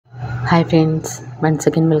Hi friends, once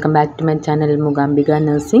again welcome back to my channel Mugambiga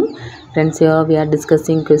Nursing. Friends, here we are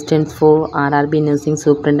discussing questions for RRB Nursing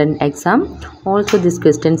Superintendent exam. Also these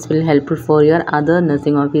questions will help for your other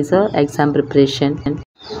nursing officer exam preparation.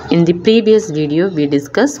 In the previous video we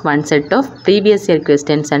discussed one set of previous year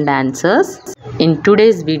questions and answers. In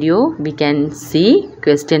today's video we can see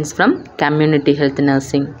questions from community health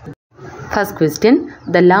nursing. First question,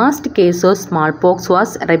 the last case of smallpox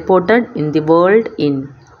was reported in the world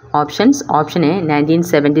in options. Option A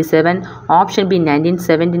 1977, option B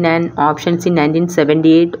 1979, option C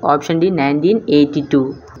 1978, option D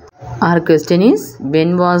 1982. Our question is,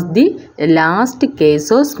 when was the last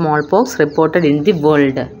case of smallpox reported in the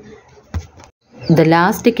world? The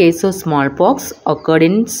last case of smallpox occurred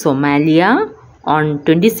in Somalia on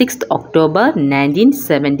 26th October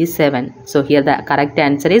 1977. So here the correct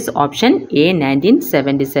answer is option A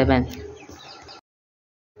 1977.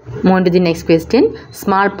 Move on to the next question.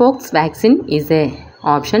 Smallpox vaccine is a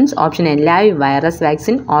options. Option A live virus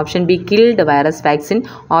vaccine, option B killed virus vaccine,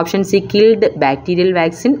 option C killed bacterial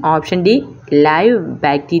vaccine, option D live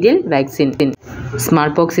bacterial vaccine.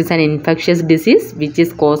 Smallpox is an infectious disease which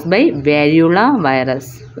is caused by variola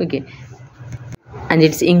virus. Okay. And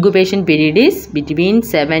its incubation period is between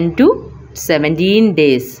 7 to 17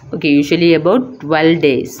 days. Okay, usually about 12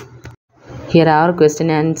 days. Here our question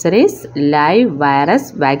answer is live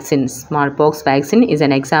virus vaccine. Smallpox vaccine is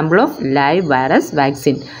an example of live virus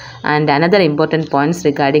vaccine. And another important points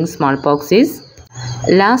regarding smallpox is,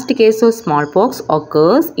 last case of smallpox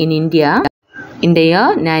occurs in India in the year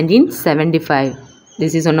 1975.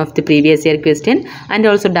 This is one of the previous year question. And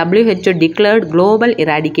also WHO declared global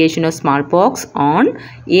eradication of smallpox on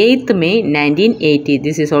 8th May 1980.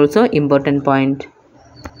 This is also important point.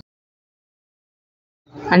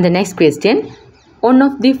 And the next question, one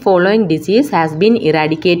of the following disease has been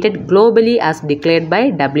eradicated globally as declared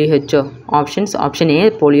by WHO. Options. Option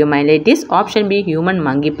A poliomyelitis, option B human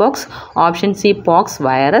monkeypox, option C pox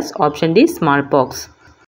virus, option D smallpox.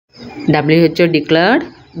 WHO declared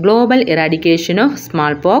global eradication of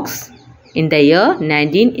smallpox in the year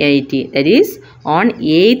 1980, that is on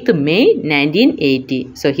 8th May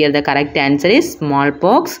 1980. So here the correct answer is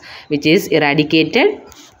smallpox, which is eradicated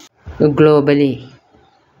globally.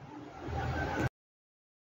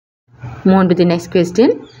 Move on to the next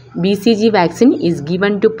question. BCG vaccine is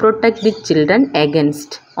given to protect the children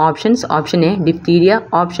against options. Option A diphtheria,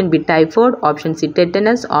 option B typhoid, option C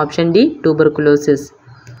tetanus, option D tuberculosis.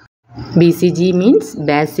 BCG means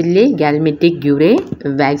Bacilli Galmitic Guray.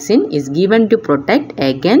 Vaccine is given to protect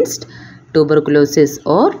against tuberculosis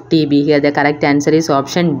or TB. Here the correct answer is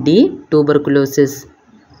option D tuberculosis.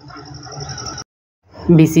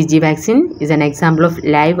 BCG vaccine is an example of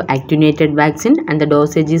live attenuated vaccine and the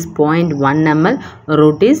dosage is 0.1 ml.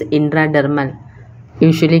 Route is intradermal,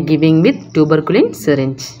 usually giving with tuberculin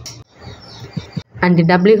syringe. And the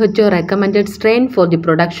WHO recommended strain for the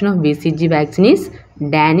production of BCG vaccine is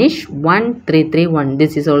Danish 1331.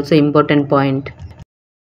 This is also important point.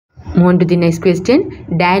 Move on to the next question.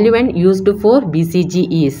 Diluent used for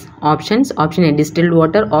BCG is options. Option A distilled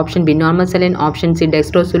water, option B normal saline, option C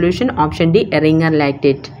dextrose solution, option D Ringer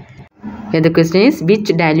lactate. Here the question is, which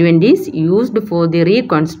diluent is used for the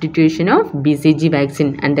reconstitution of BCG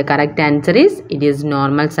vaccine? And the correct answer is, it is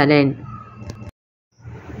normal saline.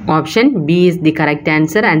 Option B is the correct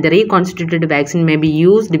answer, and the reconstituted vaccine may be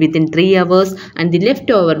used within 3 hours and the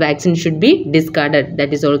leftover vaccine should be discarded.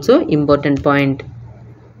 That is also important point.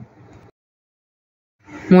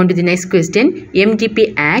 Move on to the next question.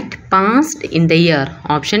 MGP Act passed in the year.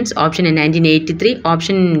 Options. Option A 1983,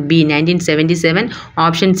 option B 1977,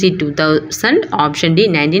 option C 2000, option D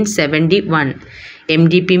 1971.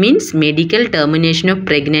 MDP means Medical Termination of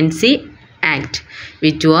Pregnancy Act,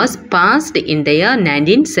 which was passed in the year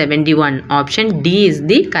 1971. Option D is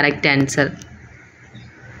the correct answer.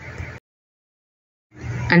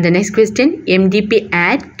 And the next question, MDP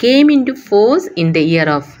Act came into force in the year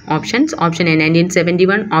of options. Option A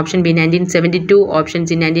 1971, option B 1972, option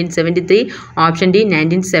C 1973, option D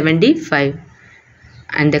 1975.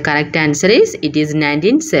 And the correct answer is, it is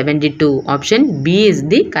 1972. Option B is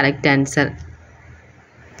the correct answer.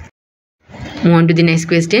 Move on to the next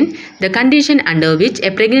question. The condition under which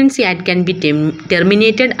a pregnancy act can be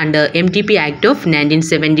terminated under MTP Act of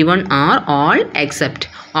 1971 are all except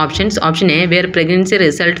options. Option A where pregnancy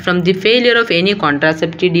result from the failure of any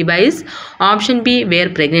contraceptive device, option B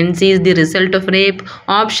where pregnancy is the result of rape,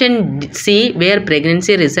 option C where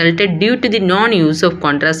pregnancy resulted due to the non-use of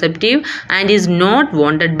contraceptive and is not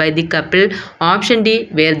wanted by the couple, option D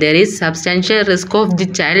where there is substantial risk of the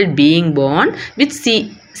child being born with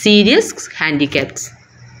serious handicaps.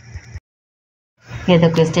 Here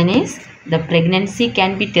the question is, the pregnancy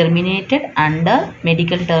can be terminated under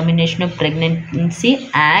Medical Termination of Pregnancy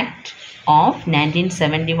Act of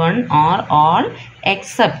 1971 or all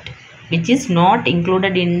except which is not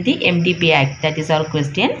included in the MDP Act. That is our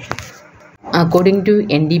question. According to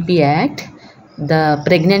NDP Act, the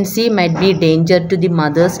pregnancy might be danger to the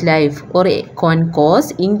mother's life or can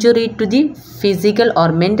cause injury to the physical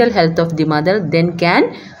or mental health of the mother, then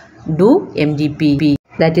can do MDP.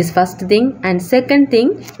 That is first thing. And second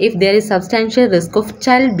thing, if there is substantial risk of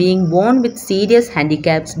child being born with serious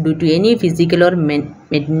handicaps due to any physical or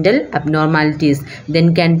mental abnormalities,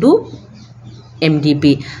 then can do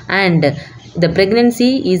MDP. And the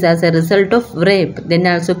pregnancy is as a result of rape, then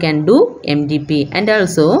also can do MDP. And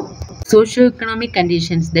also socio-economic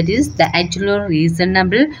conditions, that is the actual or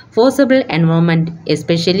reasonable forcible environment,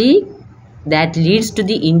 especially that leads to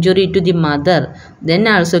the injury to the mother, then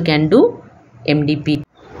also can do MDP.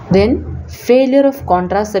 Then failure of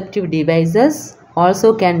contraceptive devices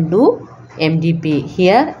also can do MDP.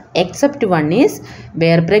 Here except one is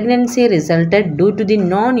where pregnancy resulted due to the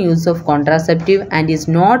non-use of contraceptive and is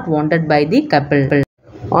not wanted by the couple.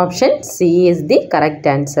 Option C is the correct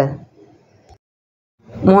answer.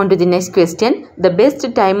 Move on to the next question. The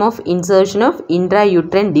best time of insertion of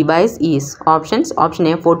intrauterine device is options. Option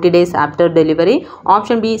A 40 days after delivery.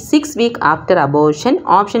 Option B 6 weeks after abortion.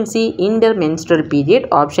 Option C intermenstrual period.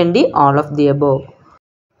 Option D all of the above.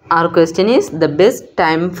 Our question is, the best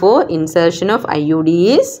time for insertion of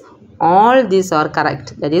IUD is, all these are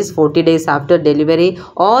correct. That is 40 days after delivery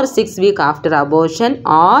or 6 weeks after abortion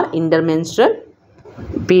or intermenstrual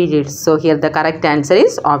period. So here the correct answer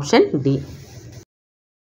is option D.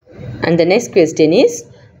 And the next question is,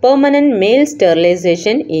 permanent male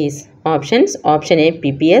sterilization is options. Option A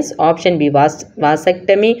PPS, option B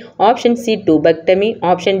vasectomy, option C tubectomy,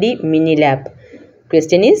 option D mini lap.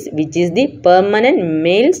 Question is, which is the permanent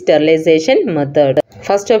male sterilization method?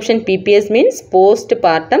 First option PPS means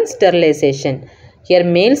postpartum sterilization. Here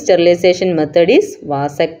male sterilization method is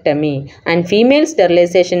vasectomy and female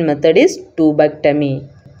sterilization method is tubectomy.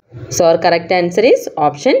 So our correct answer is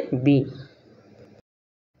option B.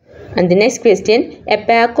 And the next question, a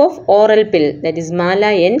pack of oral pill, that is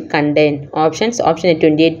mala N contain. Options. Option A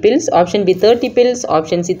 28 pills, option B 30 pills,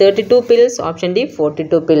 option C 32 pills, option D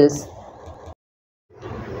 42 pills.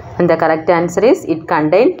 And the correct answer is, it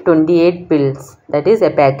contains 28 pills. That is a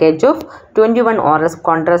package of 21 oral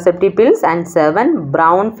contraceptive pills and 7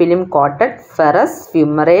 brown film coated ferrous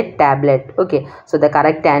fumarate tablet. Okay, so the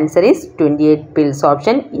correct answer is 28 pills.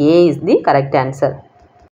 Option A is the correct answer.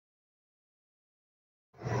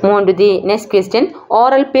 Move on to the next question.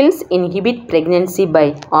 Oral pills inhibit pregnancy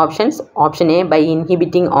by options. Option A by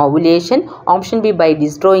inhibiting ovulation. Option B by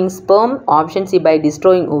destroying sperm. Option C by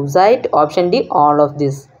destroying oocyte. Option D all of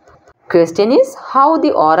this. Question is, how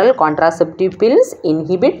the oral contraceptive pills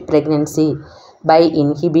inhibit pregnancy? By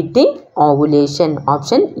inhibiting ovulation.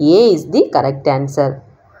 Option A is the correct answer.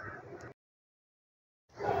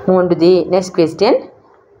 Move on to the next question.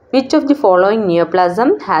 Which of the following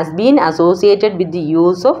neoplasm has been associated with the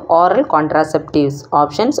use of oral contraceptives?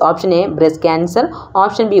 Options. Option A breast cancer.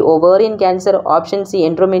 Option B ovarian cancer. Option C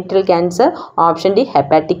endometrial cancer. Option D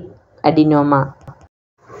hepatic adenoma.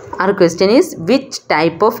 Our question is, which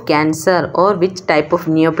type of cancer or which type of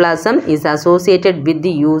neoplasm is associated with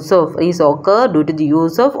the use of, is occur due to the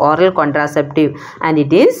use of oral contraceptive? And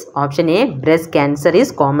it is option A breast cancer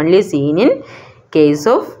is commonly seen in case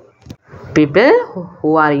of people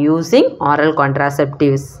who are using oral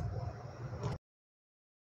contraceptives.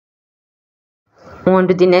 Move on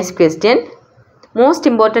to the next question. Most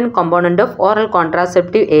important component of oral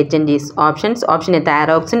contraceptive agent is options. Option A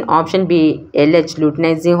thyroxine, option B LH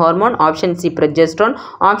luteinizing hormone, option C progesterone,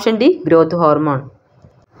 option D growth hormone.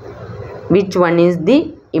 Which one is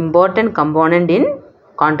the important component in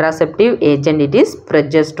contraceptive agent? It is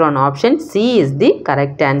progesterone. Option C is the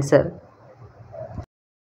correct answer.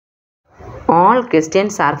 All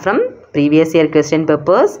questions are from previous year question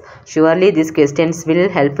papers. Surely these questions will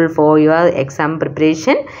helpful for your exam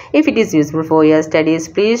preparation. If it is useful for your studies,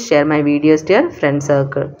 please share my videos to your friend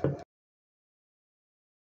circle.